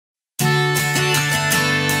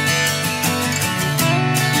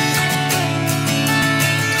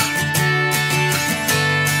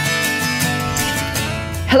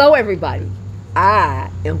Hello, everybody. I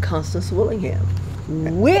am Constance Willingham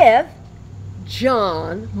with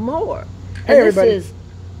John Moore. Hey, and everybody. This is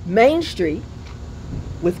Main Street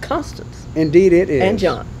with Constance. Indeed it is. And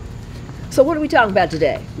John. So what are we talking about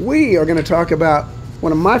today? We are going to talk about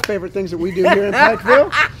one of my favorite things that we do here in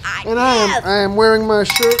Pikeville. And Yes! I am wearing my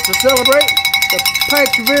shirt to celebrate the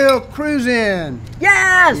Pikeville Cruise-In.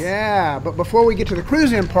 Yes! Yeah, but before we get to the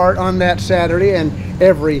cruise-in part on that Saturday and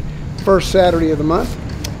every first Saturday of the month,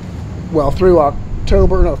 well, through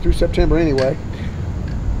September anyway,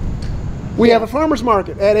 we have a farmer's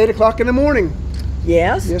market at 8 o'clock in the morning.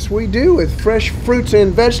 Yes? Yes, we do, with fresh fruits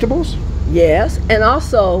and vegetables. Yes. And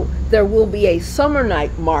also, there will be a summer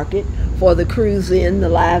night market for the cruise-in, the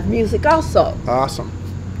live music also. Awesome.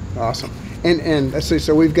 Awesome. And let's see,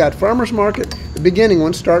 so we've got farmer's market, the beginning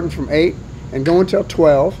one starting from 8 and going till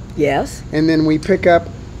 12. Yes. And then we pick up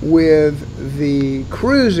with the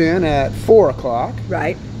cruise-in at 4 o'clock.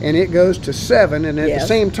 Right. And it goes to 7, and at the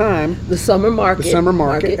same time, the summer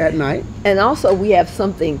market at night. And also we have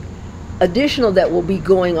something additional that will be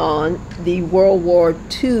going on, the World War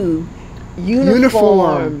II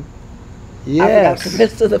uniform. Yes. I forgot to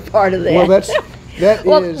miss the part of that. Well, that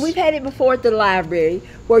well, is... we've had it before at the library,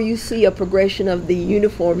 where you see a progression of the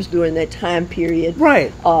uniforms during that time period.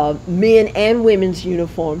 Right. Men and women's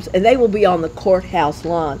uniforms, and they will be on the courthouse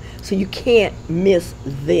lawn, so you can't miss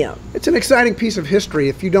them. It's an exciting piece of history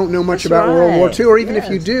if you don't know much about right. World War II, or even if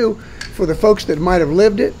you Yes. do, for the folks that might have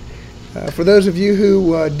lived it. For those of you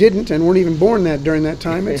who didn't and weren't even born during that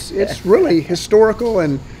time, it's really historical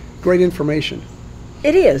and great information.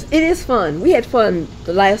 It is. It is fun. We had fun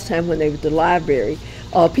the last time when they were at the library.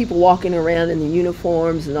 People walking around in the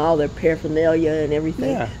uniforms and all their paraphernalia and everything.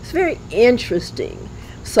 Yeah. It's very interesting.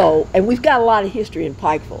 So, and we've got a lot of history in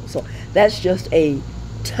Pikeville, so that's just a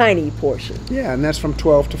tiny portion. Yeah, and that's from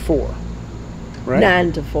 12 to 4, right?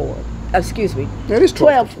 9 to 4. Excuse me. It is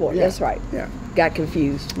 12 to 12 4. yeah. That's right. Yeah. Got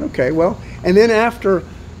confused. Okay, well, and then after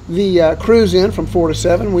the cruise-in from 4 to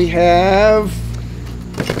 7, we have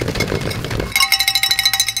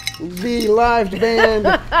the live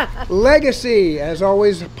band Legacy. As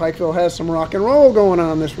always, Pikeville has some rock and roll going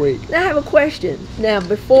on this week. Now I have a question. Now,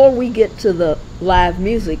 before we get to the live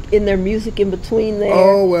music, isn't there music in between there?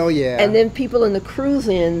 Oh, well, yeah. And then people in the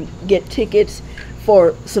cruise-in get tickets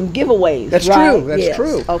for some giveaways. That's right? true. That's Yes.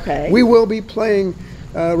 true. Okay. We will be playing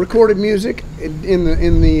recorded music in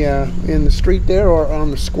the street there, or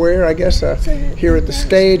on the square, I guess, here at the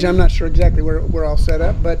stage. I'm not sure exactly where we're all set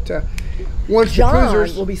up, but once John the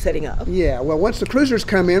cruisers will be setting up. Yeah, well, once the cruisers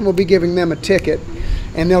come in, we'll be giving them a ticket,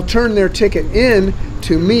 and they'll turn their ticket in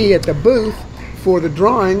to me at the booth for the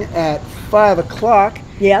drawing at 5 o'clock.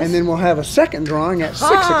 Yes. And then we'll have a second drawing at 6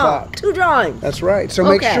 o'clock. 2 drawings. That's right. So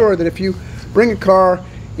make Okay. sure that if you bring a car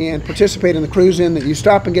and participate in the cruise-in, that you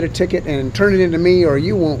stop and get a ticket and turn it into me, or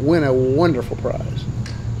you won't win a wonderful prize.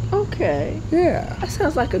 Okay. Yeah. That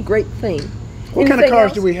sounds like a great thing. What kind of Anything cars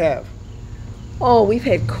else? do we have? Oh, we've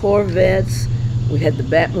had Corvettes. We had the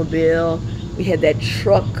Batmobile. We had that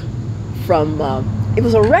truck from, it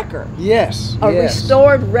was a wrecker. Yes. A yes.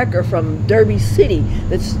 restored wrecker from Derby City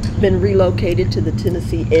that's been relocated to the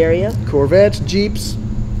Tennessee area. Corvettes, Jeeps,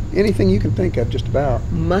 anything you can think of, just about.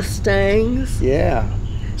 Mustangs. Yeah.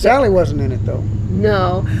 Sally wasn't in it, though.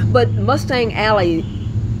 No, but Mustang Alley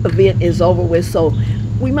event is over with, so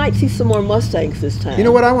we might see some more Mustangs this time. You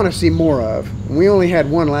know what I want to see more of, and we only had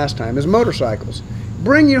one last time, is motorcycles.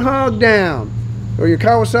 Bring your hog down, or your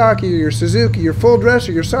Kawasaki, or your Suzuki, your full dress,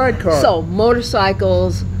 or your sidecar. So,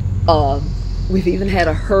 motorcycles, we've even had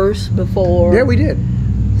a hearse before. Yeah, we did.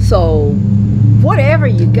 So, whatever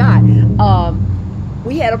you got.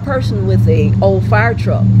 We had a person with a old fire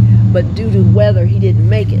truck, but due to weather, he didn't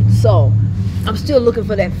make it. So, I'm still looking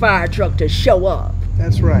for that fire truck to show up.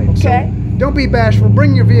 That's right. Okay. So don't be bashful.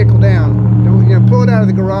 Bring your vehicle down. Don't pull it out of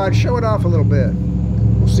the garage. Show it off a little bit.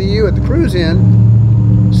 We'll see you at the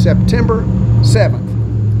cruise-in September 7th.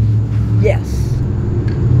 Yes.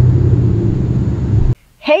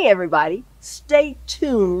 Hey everybody, stay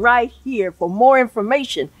tuned right here for more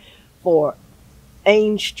information for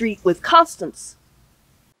Main Street with Constance.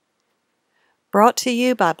 Brought to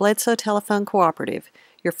you by Bledsoe Telephone Cooperative,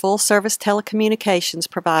 your full-service telecommunications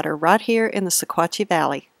provider right here in the Sequatchie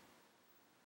Valley.